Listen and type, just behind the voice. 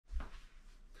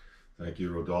Thank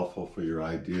you, Rodolfo, for your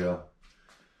idea.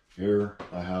 Here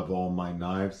I have all my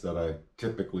knives that I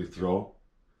typically throw.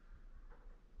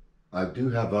 I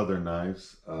do have other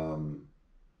knives,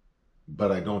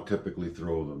 but I don't typically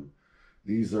throw them.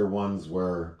 These are ones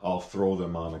where I'll throw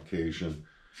them on occasion.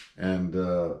 And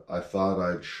I thought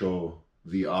I'd show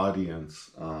the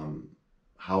audience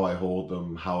how I hold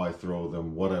them, how I throw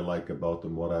them, what I like about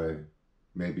them, what I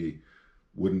maybe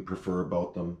wouldn't prefer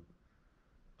about them.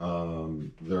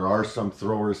 There are some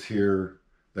throwers here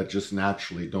that just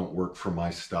naturally don't work for my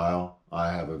style.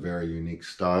 I have a very unique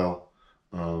style.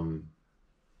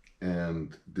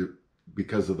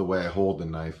 Because of the way I hold the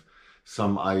knife,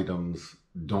 some items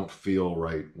don't feel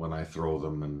right when I throw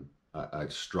them, and I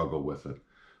struggle with it.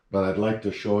 But I'd like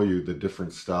to show you the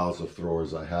different styles of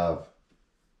throwers I have.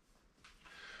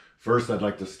 First, I'd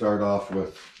like to start off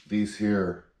with these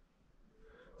here.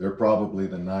 They're probably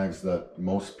the knives that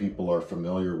most people are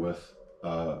familiar with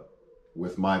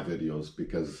my videos,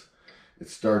 because it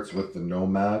starts with the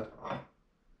Nomad.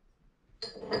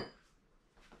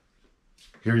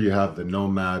 Here you have the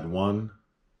Nomad 1,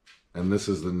 and this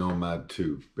is the Nomad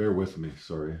 2. Bear with me,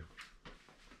 sorry.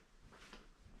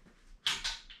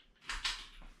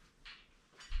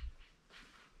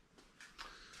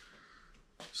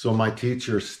 So my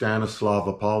teacher, Stanislav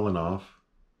Apollonov,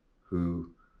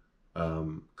 who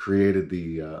created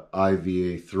the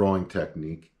IVA throwing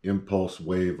technique, Impulse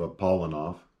Wave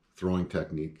Apollonov throwing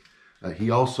technique, he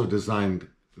also designed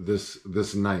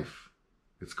this knife.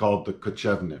 It's called the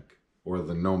Kochevnik, or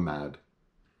the Nomad.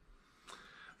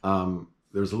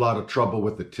 There's a lot of trouble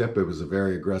with the tip. It was a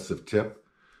very aggressive tip.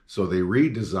 So they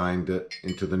redesigned it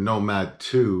into the Nomad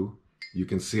 2. You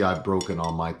can see I've broken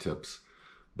all my tips.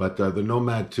 But the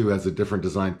Nomad 2 has a different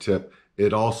design tip.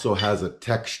 It also has a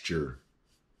texture.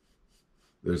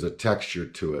 There's a texture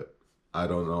to it. I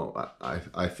don't know.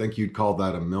 I think you'd call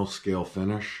that a mill scale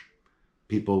finish.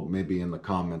 People maybe in the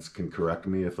comments can correct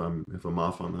me if I'm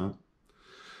off on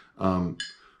that.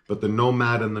 But the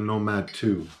Nomad and the Nomad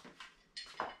 2.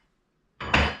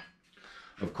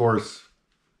 Of course,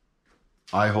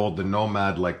 I hold the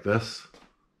Nomad like this.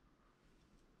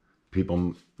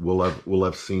 People will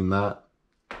have seen that.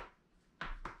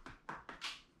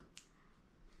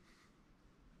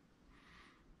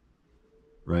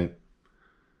 Right?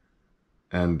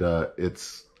 And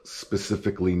it's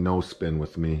specifically no spin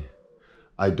with me.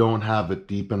 I don't have it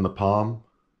deep in the palm.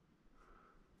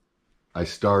 I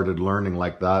started learning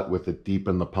like that with it deep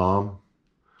in the palm,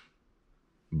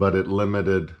 but it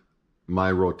limited my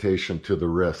rotation to the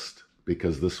wrist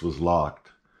because this was locked.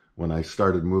 When I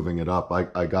started moving it up,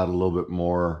 I got a little bit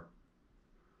more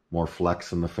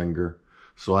flex in the finger.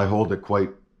 So I hold it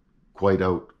quite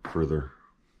out further.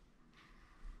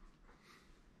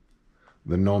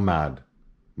 The Nomad,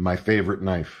 my favorite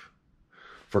knife.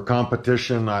 For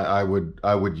competition, I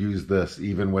would use this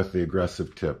even with the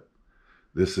aggressive tip.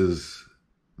 This is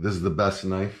the best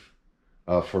knife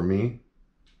for me.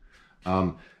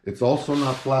 It's also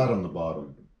not flat on the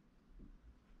bottom.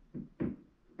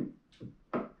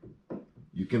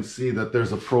 You can see that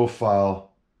there's a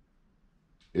profile.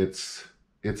 It's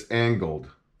angled,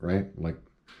 right? Like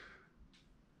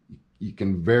you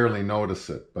can barely notice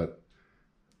it, but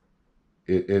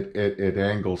it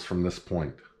angles from this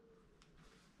point.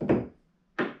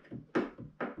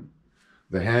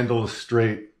 The handle is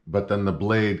straight, but then the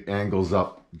blade angles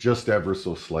up just ever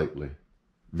so slightly.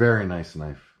 Very nice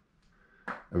knife.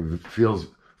 It feels,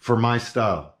 for my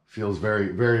style, feels very,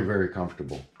 very, very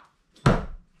comfortable.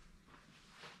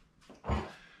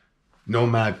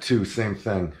 Nomad 2, same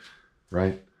thing,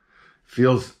 right?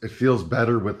 It feels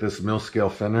better with this mill scale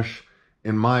finish.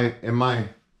 In my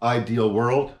ideal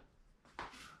world,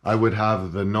 I would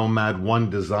have the Nomad 1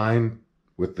 design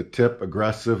with the tip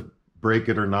aggressive. Break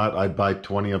it or not, I'd buy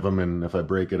 20 of them, and if I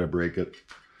break it, I break it.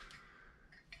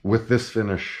 With this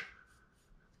finish,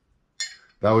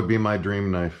 that would be my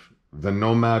dream knife. The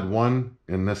Nomad 1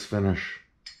 in this finish.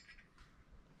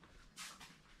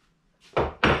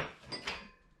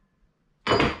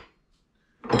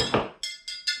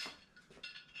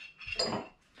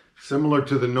 Similar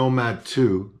to the Nomad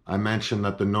 2, I mentioned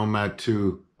that the Nomad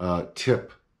 2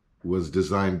 tip was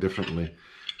designed differently.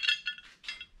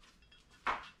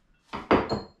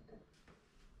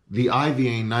 The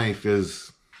IVA knife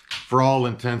is, for all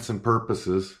intents and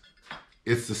purposes,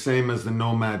 it's the same as the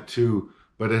Nomad 2,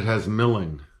 but it has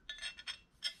milling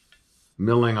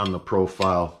on the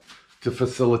profile to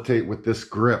facilitate with this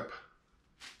grip.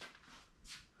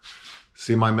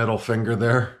 See my middle finger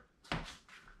there?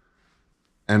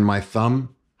 And my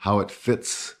thumb, how it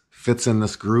fits in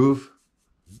this groove.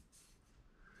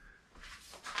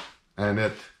 And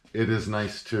it is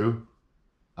nice too.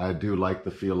 I do like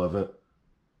the feel of it.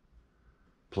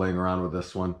 Playing around with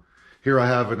this one. Here I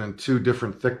have it in two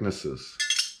different thicknesses.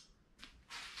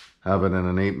 Have it in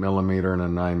an 8mm and a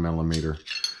 9mm.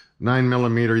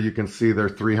 9mm, you can see they're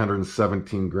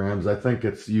 317 grams. I think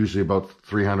it's usually about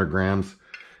 300 grams.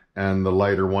 And the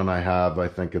lighter one I have, I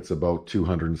think it's about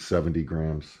 270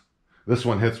 grams. This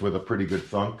one hits with a pretty good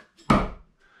thunk.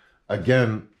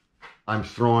 Again, I'm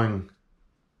throwing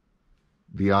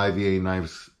the IVA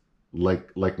knives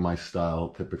like my style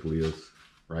typically is,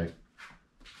 right?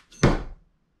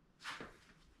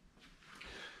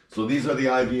 So these are the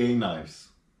IVA knives.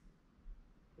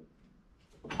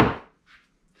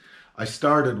 I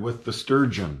started with the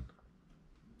Sturgeon,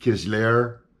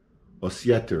 Kichler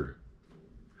Osseter,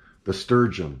 the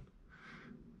Sturgeon.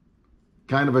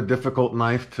 Kind of a difficult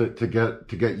knife to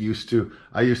get used to.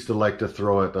 I used to like to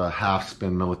throw it a half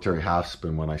spin, military half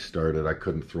spin when I started. I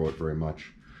couldn't throw it very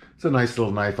much. It's a nice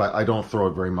little knife. I don't throw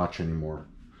it very much anymore.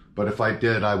 But if I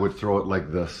did, I would throw it like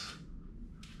this.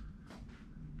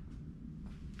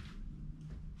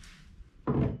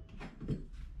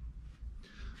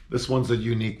 This one's a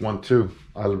unique one too.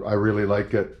 I really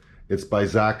like it. It's by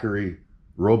Zachary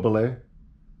Robele.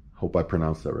 Hope I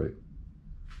pronounced that right.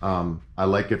 I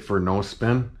like it for no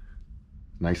spin.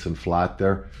 Nice and flat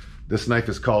there. This knife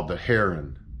is called the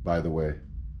Heron, by the way.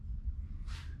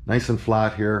 Nice and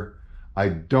flat here. I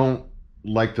don't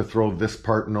like to throw this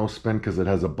part no spin because it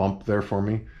has a bump there for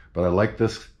me. But I like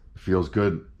this. It feels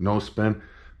good, no spin.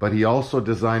 But he also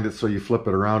designed it so you flip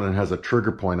it around and it has a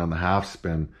trigger point on the half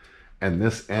spin. And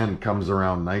this end comes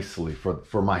around nicely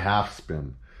for my half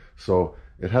spin. So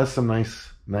it has some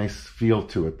nice feel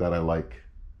to it that I like.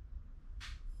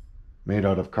 Made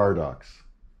out of Cardox.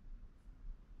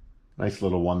 Nice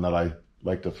little one that I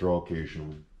like to throw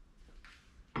occasionally.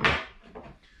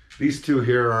 These two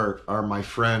here are my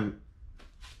friend,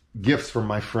 gifts from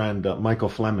my friend Michael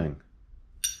Fleming.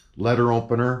 Letter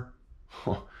opener.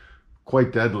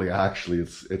 Quite deadly actually.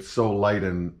 It's so light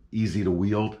and easy to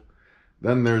wield.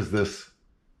 Then there's this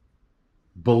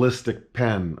ballistic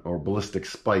pen, or ballistic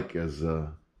spike as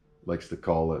likes to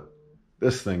call it.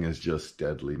 This thing is just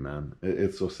deadly, man.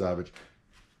 It's so savage.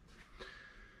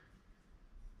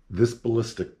 This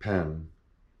ballistic pen,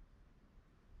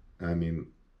 I mean,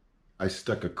 I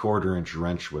stuck a 1/4-inch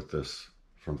wrench with this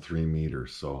from 3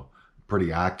 meters, so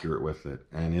pretty accurate with it.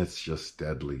 And it's just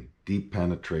deadly. Deep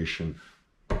penetration,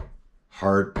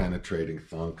 hard penetrating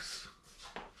thunks.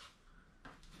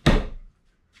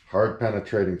 Hard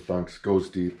penetrating thunks, goes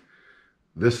deep.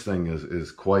 This thing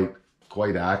is quite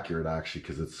accurate actually,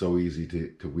 because it's so easy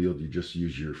to wield. You just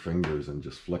use your fingers and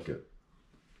just flick it.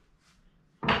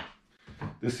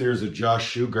 This here is a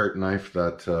Josh Shugart knife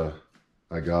that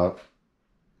I got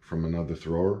from another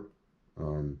thrower.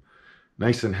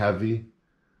 Nice and heavy.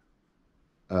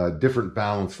 Different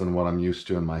balance than what I'm used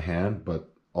to in my hand,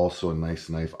 but also a nice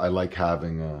knife. I like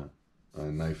having a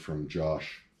knife from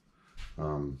Josh.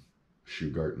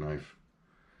 Shugart knife.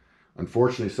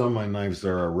 Unfortunately, some of my knives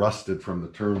are rusted from the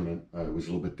tournament. It was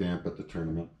a little bit damp at the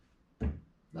tournament.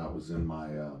 That was in my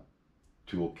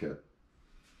toolkit.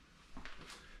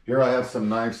 Here I have some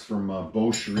knives from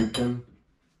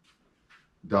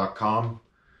bowshuriken.com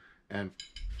and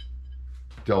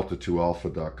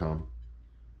delta2alpha.com.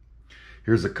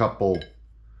 Here's a couple.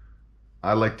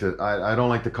 I don't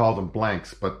like to call them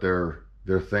blanks, but they're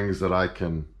things that I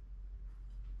can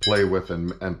play with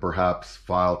and perhaps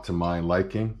file to my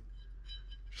liking.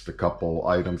 Just a couple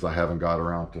items I haven't got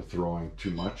around to throwing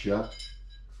too much yet.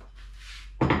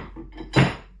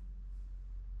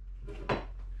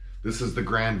 This is the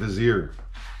Grand Vizier.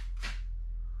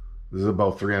 This is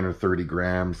about 330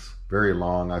 grams. Very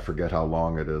long. I forget how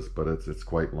long it is, but it's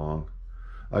quite long.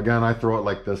 Again, I throw it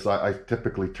like this. I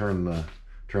typically turn the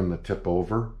tip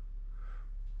over.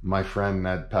 My friend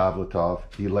Ned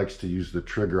Pavlitov, he likes to use the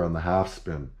trigger on the half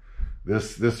spin.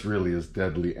 This really is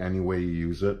deadly any way you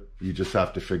use it. You just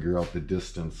have to figure out the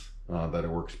distance that it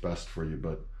works best for you.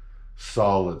 But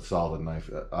solid knife.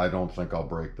 I don't think I'll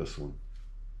break this one.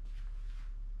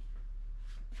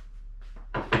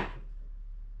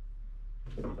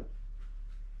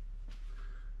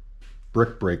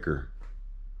 Brick breaker.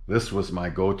 This was my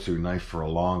go-to knife for a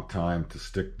long time to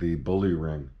stick the bully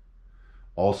ring.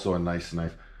 Also a nice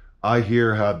knife. I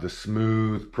here have the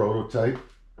smooth prototype,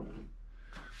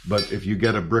 but if you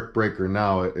get a brick breaker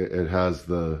now, it has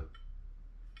the,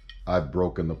 I've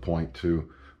broken the point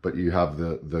too, but you have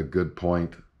the good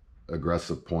point,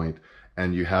 aggressive point,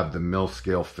 and you have the mill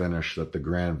scale finish that the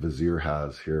Grand Vizier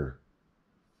has here.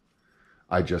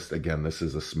 Again, this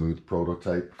is a smooth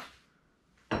prototype,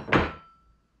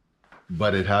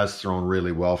 but it has thrown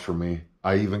really well for me.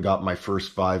 I even got my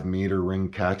first 5-meter ring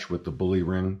catch with the bully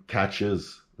ring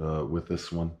catches with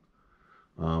this one.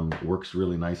 Works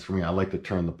really nice for me. I like to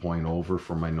turn the point over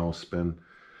for my no spin.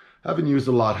 Haven't used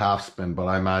a lot half spin, but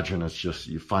I imagine it's just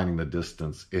you finding the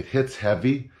distance. It hits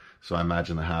heavy, so I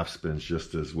imagine the half spin's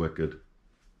just as wicked.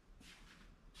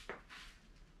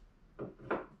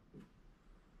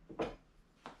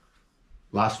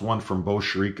 Last one from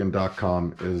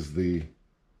BoShuriken.com is the,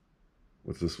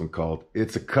 what's this one called?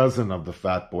 It's a cousin of the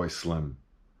Fatboy Slim.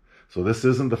 So this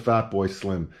isn't the Fatboy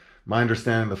Slim. My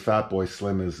understanding the Fatboy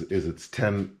Slim is it's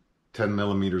 10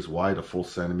 millimeters wide, a full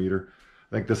centimeter.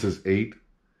 I think this is 8.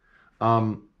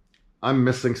 I'm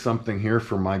missing something here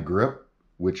for my grip,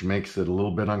 which makes it a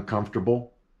little bit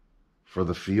uncomfortable for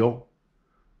the feel.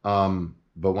 But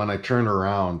when I turn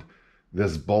around,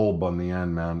 this bulb on the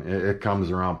end, man, it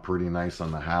comes around pretty nice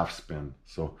on the half spin.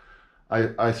 So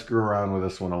I screw around with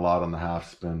this one a lot on the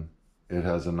half spin. It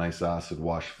has a nice acid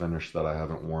wash finish that I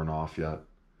haven't worn off yet.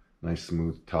 Nice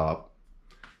smooth top.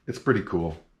 It's pretty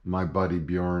cool. My buddy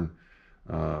Bjorn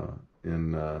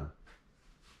in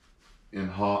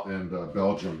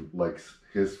Belgium likes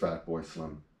his Fatboy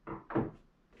Slim.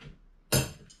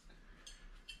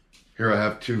 Here I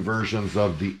have 2 versions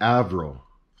of the Avro.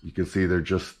 You can see they're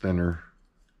just thinner.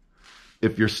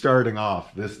 If you're starting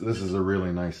off, this is a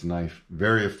really nice knife.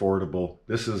 Very affordable.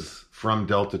 This is from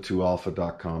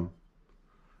delta2alpha.com.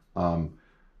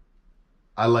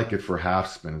 I like it for half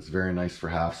spin. It's very nice for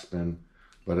half spin,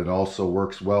 but it also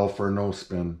works well for no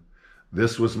spin.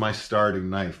 This was my starting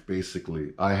knife,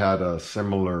 basically. I had a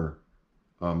similar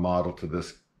model to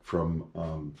this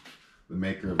from the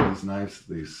maker of these knives,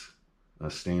 these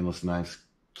stainless knives,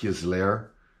 Kiesler.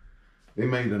 They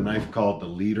made a knife called the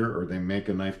Leader, or they make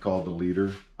a knife called the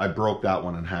Leader. I broke that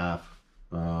one in half,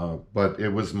 but it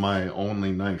was my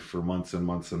only knife for months and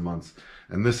months and months.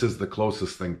 And this is the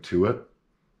closest thing to it.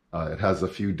 It has a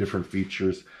few different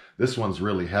features. This one's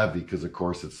really heavy because, of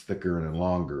course, it's thicker and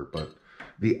longer. But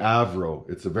the Avro,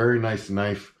 it's a very nice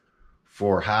knife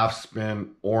for half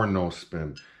spin or no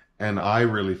spin. And I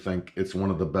really think it's one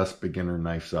of the best beginner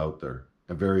knives out there.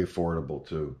 And very affordable,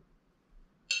 too.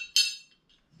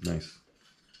 Nice.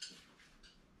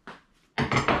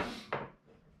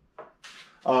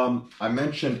 I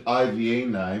mentioned IVA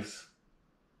knives.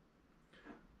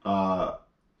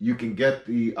 You can get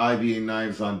the IVA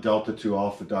knives on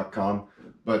delta2alpha.com,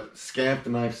 but Scamp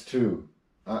knives too.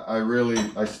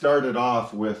 I started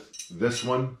off with this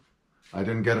one. I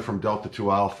didn't get it from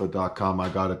delta2alpha.com. I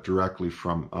got it directly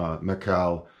from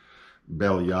Mikhail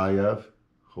Belyayev.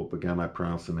 Hope again I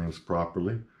pronounce the names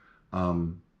properly.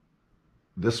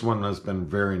 This one has been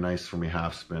very nice for me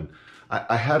half spin.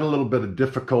 I had a little bit of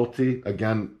difficulty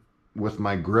again with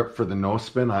my grip for the no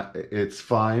spin. It's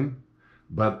fine,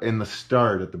 but in the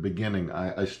start, at the beginning,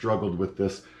 I struggled with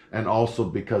this, and also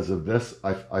because of this,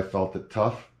 I felt it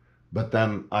tough, but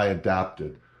then I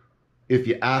adapted. If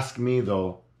you ask me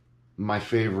though, my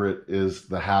favorite is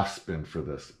the half spin for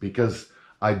this, because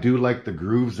I do like the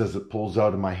grooves as it pulls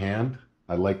out of my hand.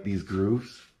 I like these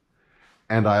grooves.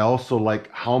 And I also like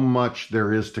how much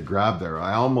there is to grab there.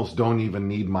 I almost don't even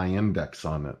need my index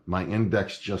on it. My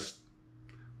index just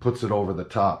puts it over the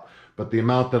top. But the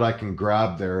amount that I can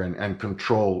grab there and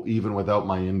control even without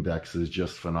my index is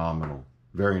just phenomenal.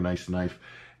 Very nice knife.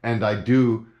 And I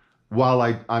do, while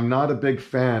I'm not a big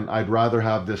fan, I'd rather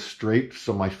have this straight.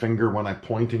 So my finger, when I'm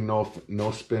pointing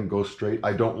no spin, goes straight.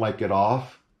 I don't like it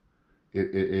off.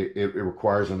 It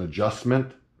requires an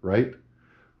adjustment, right?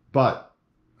 But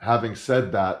having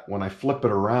said that, when I flip it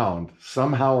around,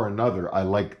 somehow or another, I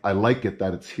like it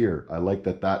that it's here. I like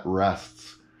that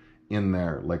rests in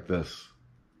there like this.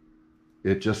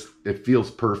 It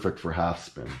feels perfect for half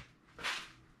spin.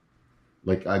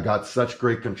 Like I got such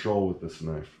great control with this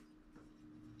knife.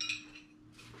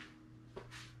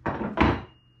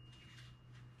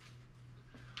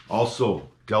 Also,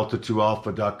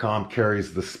 delta2alpha.com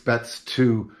carries the Spets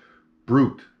 2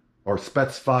 Brute, or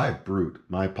Spets 5 Brute.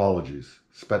 My apologies.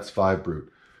 Spets 5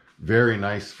 Brute. Very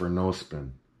nice for no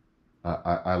spin.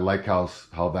 I like how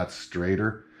that's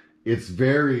straighter. It's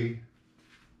very,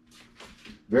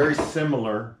 very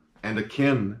similar and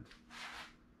akin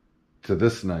to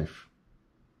this knife,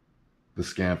 the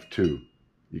Scamp 2.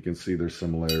 You can see there's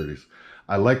similarities.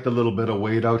 I like the little bit of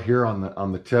weight out here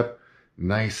on the tip.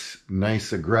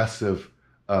 Nice aggressive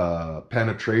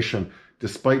penetration,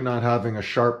 despite not having a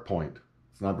sharp point.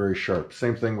 It's not very sharp.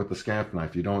 Same thing with the Scamp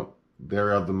knife.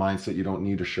 They're of the mindset you don't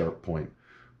need a sharp point,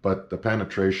 but the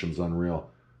penetration's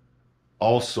unreal.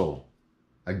 Also,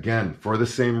 again, for the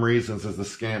same reasons as the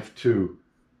Scamp 2,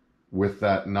 with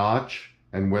that notch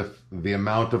and with the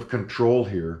amount of control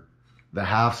here, The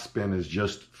half spin is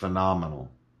just phenomenal.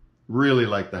 Really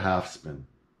like the half spin.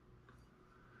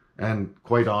 And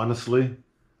quite honestly,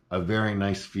 a very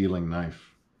nice feeling knife.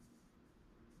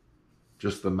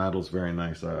 Just the metal's very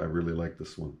nice. I really like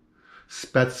this one.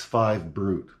 Spets 5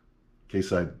 Brute. In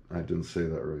case I didn't say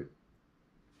that right.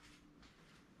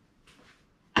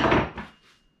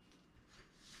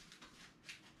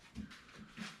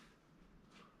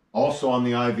 Also on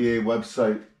the IVA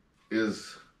website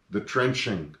is the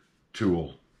trenching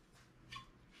tool.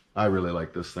 I really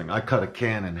like this thing. I cut a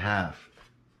can in half.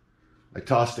 I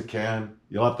tossed a can.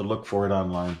 You'll have to look for it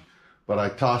online. But I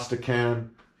tossed a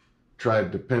can,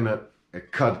 tried to pin it.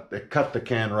 It cut the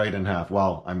can right in half.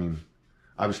 Well, I mean,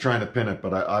 I was trying to pin it,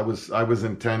 but I was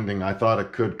intending. I thought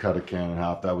it could cut a can in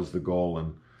half. That was the goal,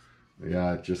 and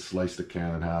yeah, it just sliced the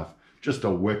can in half. Just a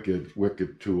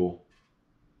wicked tool.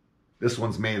 This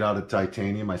one's made out of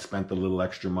titanium. I spent a little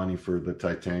extra money for the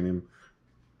titanium.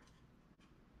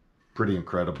 Pretty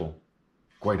incredible.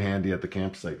 Quite handy at the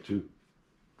campsite too.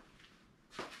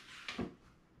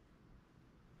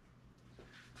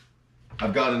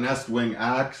 I've got an Estwing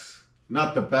axe.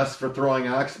 Not the best for throwing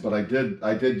axe, but I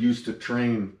did used to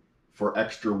train for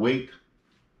extra weight,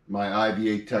 my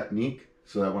IVA technique,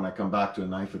 so that when I come back to a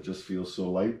knife, it just feels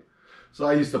so light. So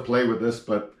I used to play with this,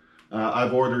 but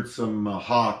I've ordered some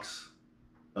hawks,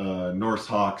 Norse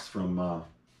hawks from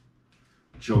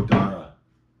Joe Dara.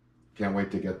 Can't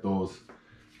wait to get those.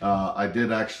 I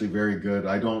did actually very good.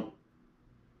 I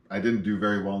didn't do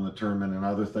very well in the tournament and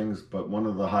other things, but one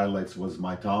of the highlights was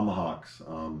my tomahawks.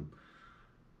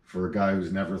 For a guy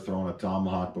who's never thrown a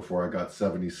tomahawk before, I got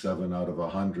 77 out of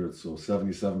 100, so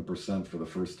 77% for the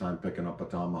first time picking up a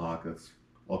tomahawk.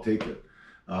 I'll take it,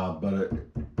 but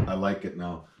I like it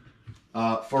now.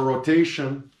 For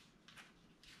rotation,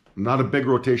 I'm not a big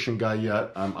rotation guy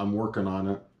yet. I'm working on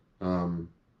it,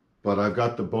 but I've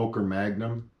got the Boker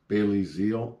Magnum Bailey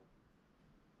Zeal.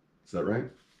 Is that right?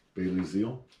 Bailey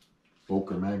Zeal,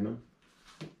 Boker Magnum.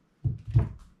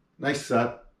 Nice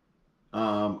set.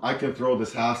 I can throw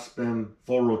this half spin,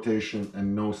 full rotation,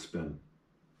 and no spin.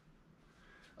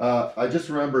 I just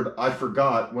remembered, I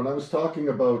forgot, when I was talking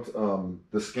about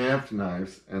the Scanf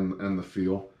knives and the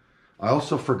feel, I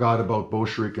also forgot about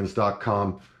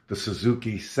Boshurikens.com, the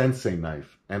Suzuki Sensei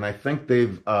knife. And I think they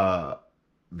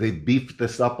beefed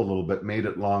this up a little bit, made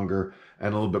it longer,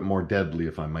 and a little bit more deadly,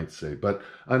 if I might say. But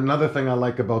another thing I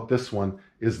like about this one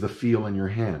is the feel in your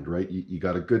hand, right? You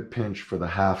got a good pinch for the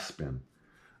half spin.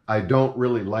 I don't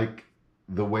really like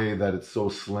the way that it's so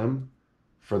slim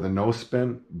for the no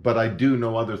spin, but I do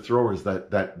know other throwers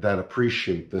that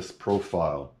appreciate this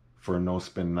profile for a no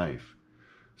spin knife.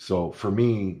 So for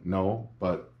me, no,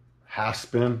 but half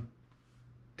spin,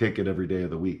 take it every day of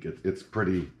the week. It's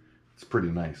pretty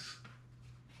nice.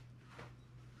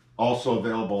 Also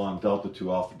available on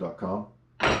delta2alpha.com.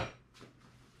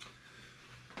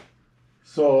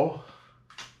 So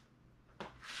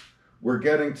we're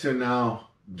getting to now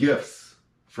gifts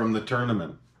from the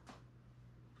tournament.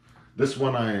 This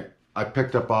one I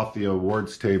picked up off the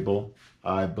awards table.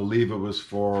 I believe it was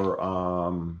for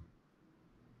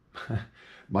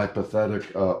my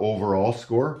pathetic overall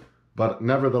score, but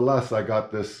nevertheless I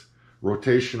got this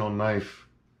rotational knife.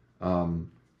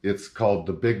 It's called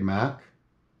the Big Mac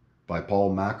by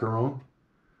Paul Macaron.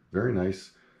 Very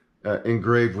nice.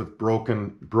 Engraved with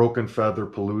Broken Feather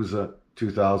Palooza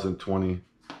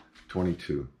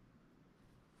 2020-22.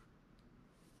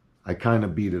 I kind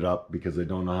of beat it up because I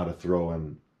don't know how to throw,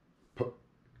 and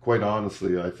quite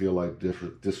honestly, I feel I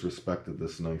disrespected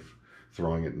this knife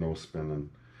throwing it no spin.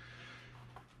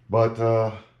 But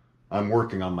I'm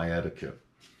working on my etiquette.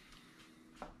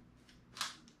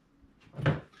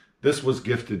 This was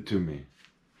gifted to me.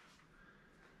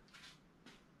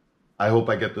 I hope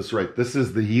I get this right. This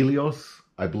is the Helios.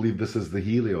 I believe this is the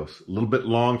Helios. A little bit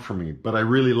long for me, but I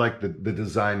really like the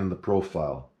design and the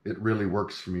profile. It really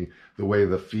works for me. The way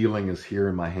the feeling is here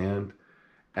in my hand,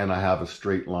 and I have a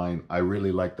straight line. I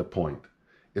really like the point.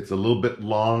 It's a little bit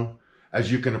long.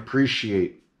 As you can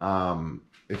appreciate,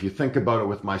 if you think about it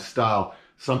with my style,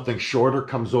 something shorter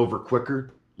comes over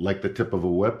quicker, like the tip of a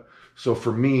whip. So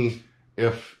for me,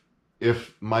 if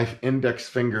my index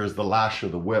finger is the lash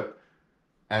of the whip,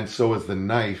 and so is the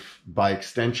knife by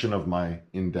extension of my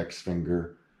index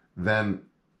finger, then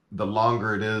the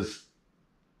longer it is,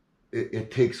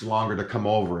 it takes longer to come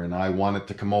over, and I want it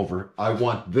to come over. I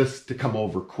want this to come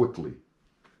over quickly.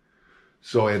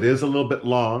 So it is a little bit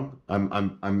long.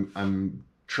 I'm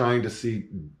trying to see,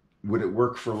 would it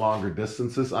work for longer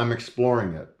distances? I'm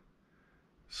exploring it.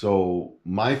 So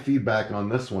my feedback on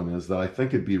this one is that I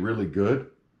think it'd be really good.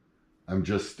 I'm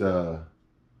just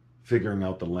figuring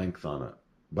out the length on it.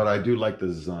 but I do like the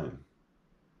design.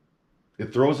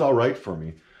 It throws all right for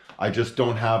me. I just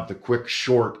don't have the quick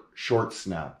short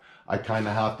snap. I kind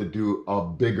of have to do a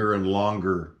bigger and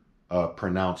longer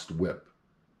pronounced whip.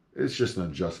 It's just an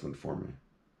adjustment for me.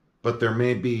 But there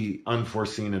may be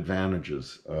unforeseen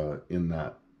advantages in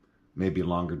that. Maybe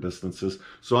longer distances.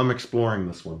 So I'm exploring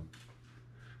this one.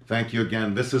 Thank you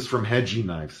again. This is from Hedgie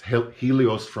Knives.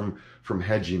 Helios from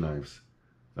Hedgie Knives.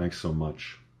 Thanks so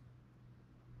much.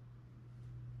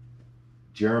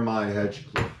 Jeremiah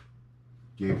Hedgecliffe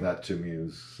gave that to me. It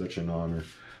was such an honor.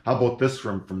 How about this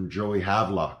from Joey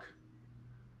Havelock?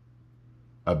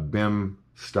 A BIM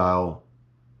style,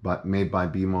 but made by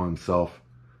BMO himself.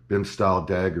 BIM style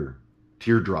dagger.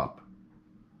 Teardrop.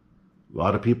 A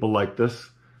lot of people like this.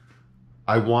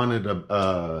 I wanted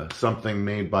something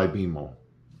made by BMO.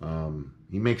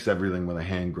 He makes everything with a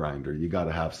hand grinder. You got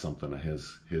to have something of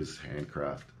his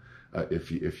handcraft.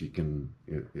 If you can,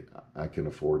 I can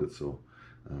afford it. So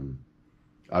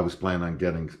I was planning on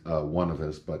getting one of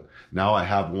his, but now I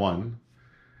have one.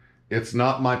 It's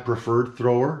not my preferred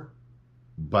thrower,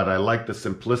 but I like the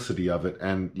simplicity of it.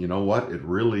 And you know what? It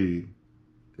really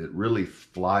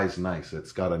flies nice.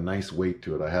 It's got a nice weight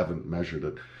to it. I haven't measured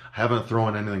it. I haven't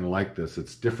thrown anything like this.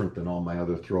 It's different than all my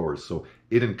other throwers. So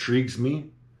it intrigues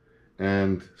me.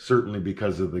 And certainly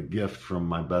because of the gift from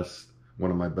one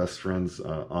of my best friends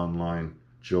online,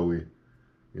 Joey,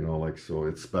 so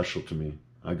it's special to me.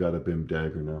 I got a BIM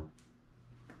dagger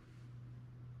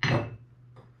now.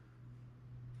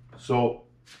 So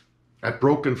at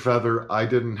Broken Feather, I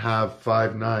didn't have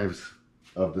 5 knives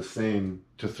of the same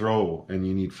to throw, and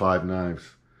you need 5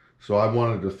 knives. So I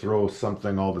wanted to throw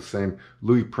something all the same.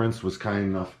 Louis Prince was kind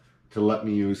enough to let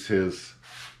me use his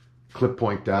clip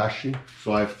point dashi.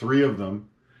 So I have 3 of them,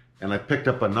 and I picked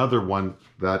up another one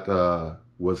that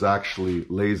was actually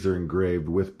laser engraved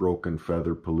with Broken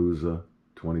Feather Palooza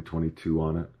 2022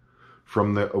 on it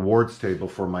from the awards table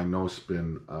for my no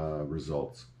spin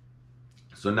results.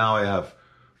 So now I have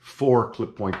 4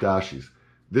 clip point dashis.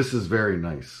 This is very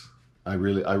nice. I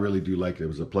really do like it. It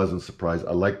was a pleasant surprise.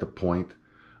 I like the point.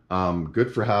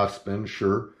 Good for half spin,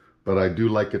 sure, but I do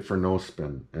like it for no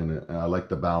spin, and I like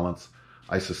the balance.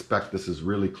 I suspect this is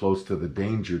really close to the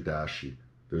Danger Dashi.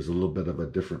 There's a little bit of a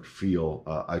different feel.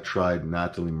 I tried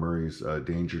Natalie Murray's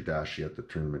Danger Dashi at the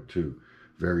tournament too.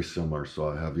 Very similar, so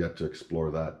I have yet to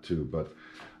explore that too. But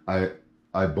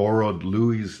I borrowed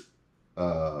Louis'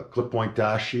 clip point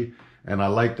dashi, and I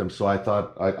liked them, so I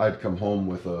thought I'd come home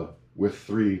with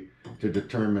 3 to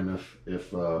determine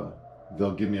if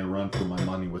they'll give me a run for my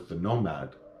money with the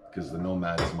Nomad, because the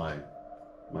Nomad is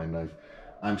my knife.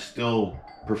 I'm still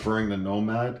preferring the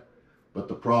Nomad, but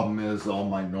the problem is all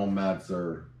my Nomads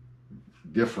are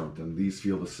different and these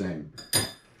feel the same.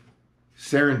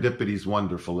 Serendipity is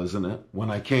wonderful, isn't it? When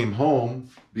I came home,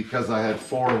 because I had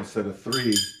 4 instead of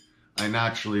 3, I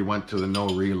naturally went to the no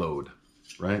reload,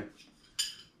 right?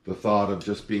 The thought of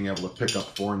just being able to pick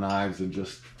up 4 knives and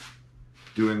just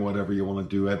doing whatever you want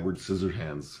to do, Edward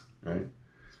Scissorhands, right?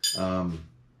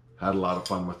 Had a lot of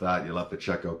fun with that. You'll have to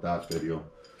check out that video.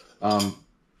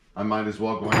 I might as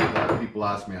well go into that. People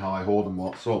ask me how I hold them.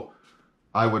 Well, so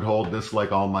I would hold this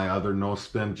like all my other no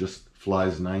spin, just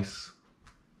flies nice.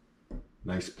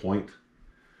 Nice point.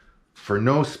 For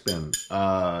no spin,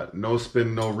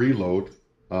 no reload,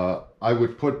 I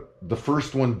would put the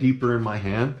first one deeper in my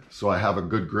hand so I have a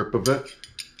good grip of it,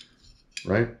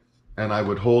 right? And I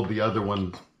would hold the other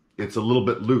one, it's a little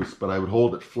bit loose, but I would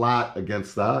hold it flat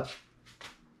against that.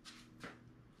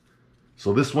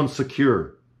 So this one's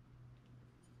secure.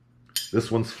 This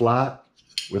one's flat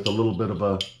with a little bit of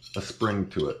a spring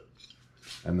to it.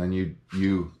 And then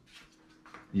you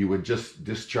would just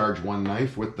discharge one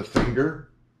knife with the finger,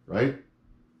 right?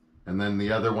 And then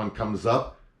the other one comes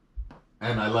up,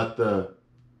 and I let the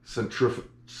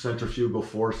centrifugal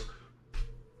force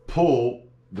pull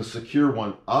the secure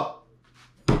one up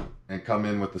and come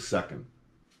in with the second.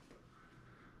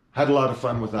 Had a lot of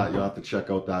fun with that. You'll have to check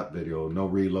out that video. No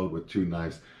reload with 2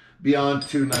 knives. Beyond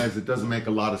 2 knives, it doesn't make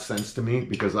a lot of sense to me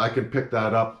because I can pick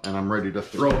that up and I'm ready to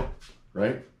throw,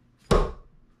 right?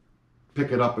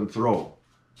 Pick it up and throw.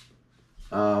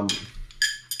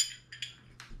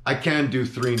 I can do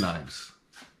 3 knives,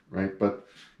 right? But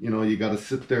you got to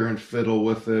sit there and fiddle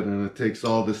with it, and it takes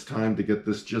all this time to get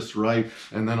this just right.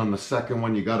 And then on the second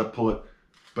one, you got to pull it.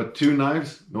 But 2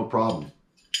 knives, no problem.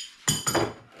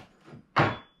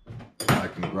 I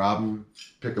can grab them,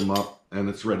 pick them up, and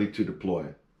it's ready to deploy.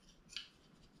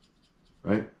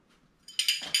 Right?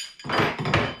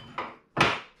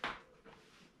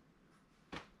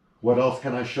 What else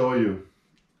can I show you?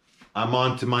 I'm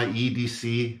on to my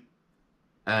EDC,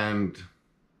 and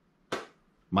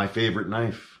my favorite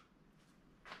knife.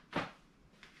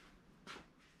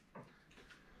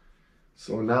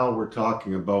 So now we're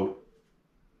talking about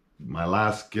my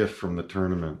last gift from the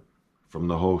tournament, from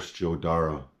the host, Joe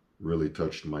Dara. Really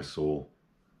touched my soul.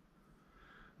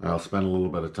 I'll spend a little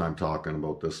bit of time talking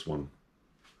about this one.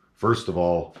 First of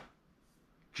all,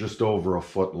 just over a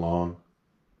foot long.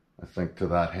 I think to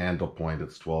that handle point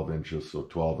it's 12 inches, so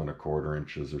 12 1/4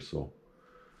 inches or so.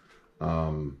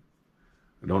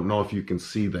 I don't know if you can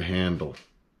see the handle.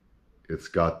 It's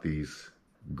got these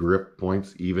grip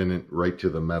points even right to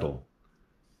the metal.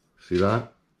 See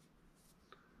that?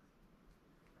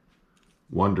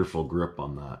 Wonderful grip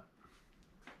on that.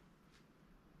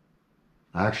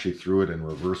 I actually threw it in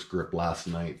reverse grip last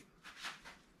night.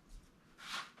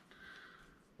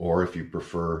 Or if you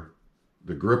prefer,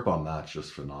 the grip on that's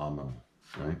just phenomenal,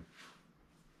 right?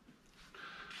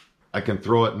 I can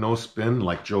throw it no spin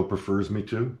like Joe prefers me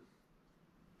to,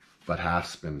 but half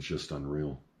spin is just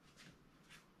unreal.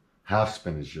 Half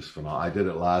spin is just phenomenal. I did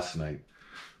it last night.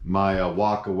 My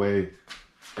walk away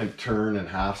and turn and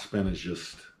half spin is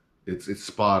just, it's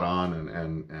spot on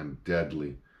and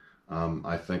deadly.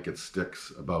 I think it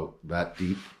sticks about that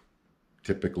deep.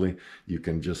 Typically, you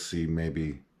can just see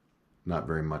maybe not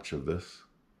very much of this.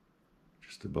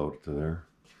 Just about to there.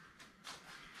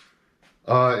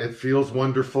 It feels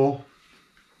wonderful.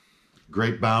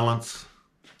 Great balance.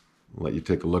 I'll let you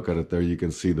take a look at it there. You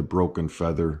can see the broken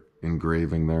feather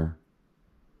engraving there.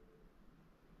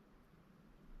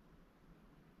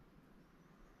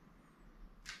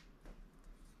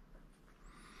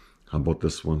 How about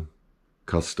this one?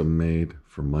 Custom made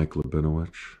for Mike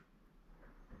Labinowitz.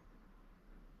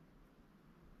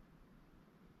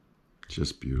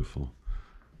 Just beautiful.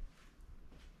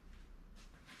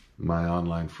 My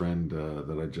online friend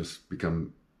that I just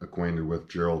become acquainted with,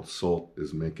 Gerald Solt,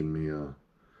 is making me a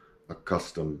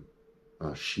custom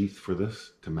sheath for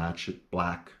this to match it,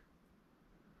 black.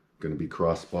 Going to be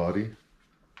crossbody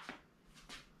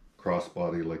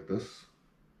like this.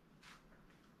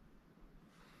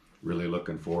 Really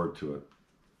looking forward to it.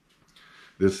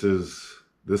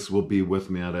 This will be with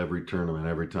me at every tournament.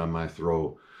 Every time I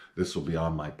throw, this will be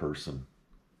on my person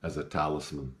as a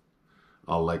talisman.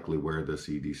 I'll likely wear this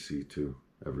EDC too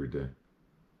every day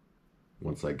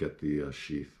once I get the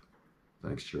sheath.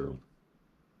 Thanks, Gerald.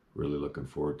 Really looking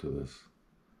forward to this.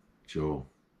 Joe,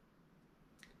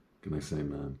 can I say,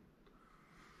 man?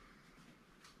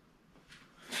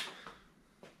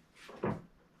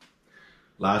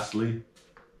 Lastly,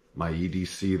 my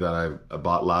EDC that I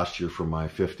bought last year for my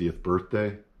 50th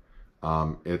birthday.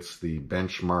 It's the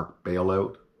Benchmark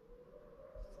Bailout.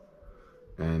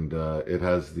 And it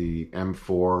has the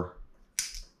M4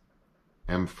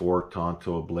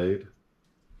 Tonto blade.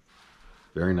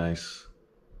 Very nice.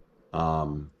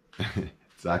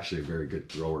 It's actually a very good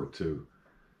thrower too.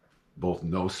 Both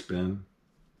no spin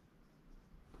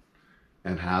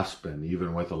and half spin,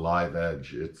 even with a live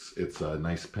edge. It's a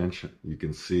nice pinch. You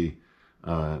can see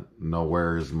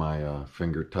nowhere is my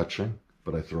finger touching,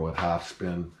 but I throw it half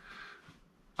spin.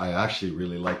 I actually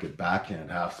really like it backhand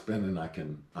half spin, and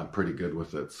I'm pretty good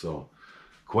with it. So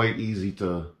quite easy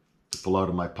to pull out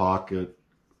of my pocket.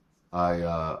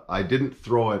 I didn't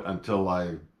throw it until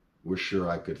I was sure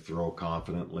I could throw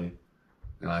confidently,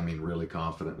 and I mean really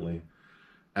confidently.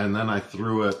 And then I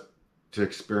threw it to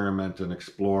experiment and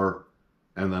explore,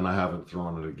 and then I haven't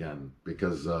thrown it again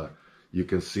because you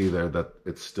can see there that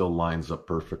it still lines up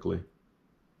perfectly.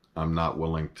 I'm not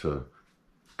willing to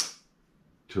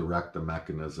wreck the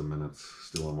mechanism, and it's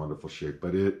still in wonderful shape,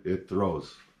 but it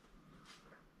throws.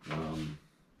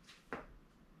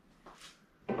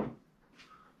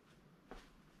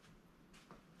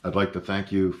 I'd like to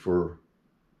thank you for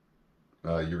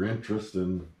your interest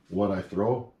in what I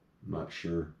throw. I'm not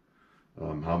sure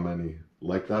how many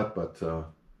like that, but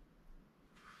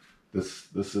this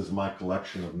is my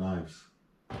collection of knives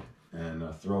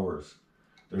and throwers.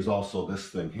 There's also this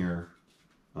thing here,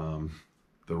 the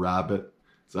Rabbit.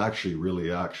 It's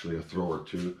actually a thrower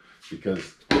too,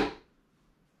 because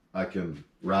I can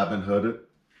Robin Hood it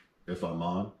if I'm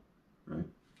on, right?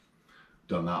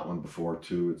 Done that one before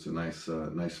too. It's a nice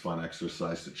fun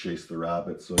exercise to chase the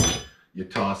rabbit. So you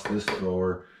toss this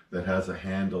thrower that has a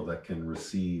handle that can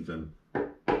receive a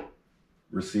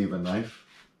knife,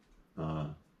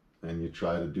 and you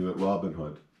try to do it Robin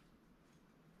Hood.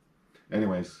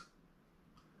 Anyways,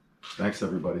 thanks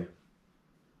everybody.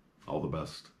 All the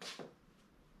best.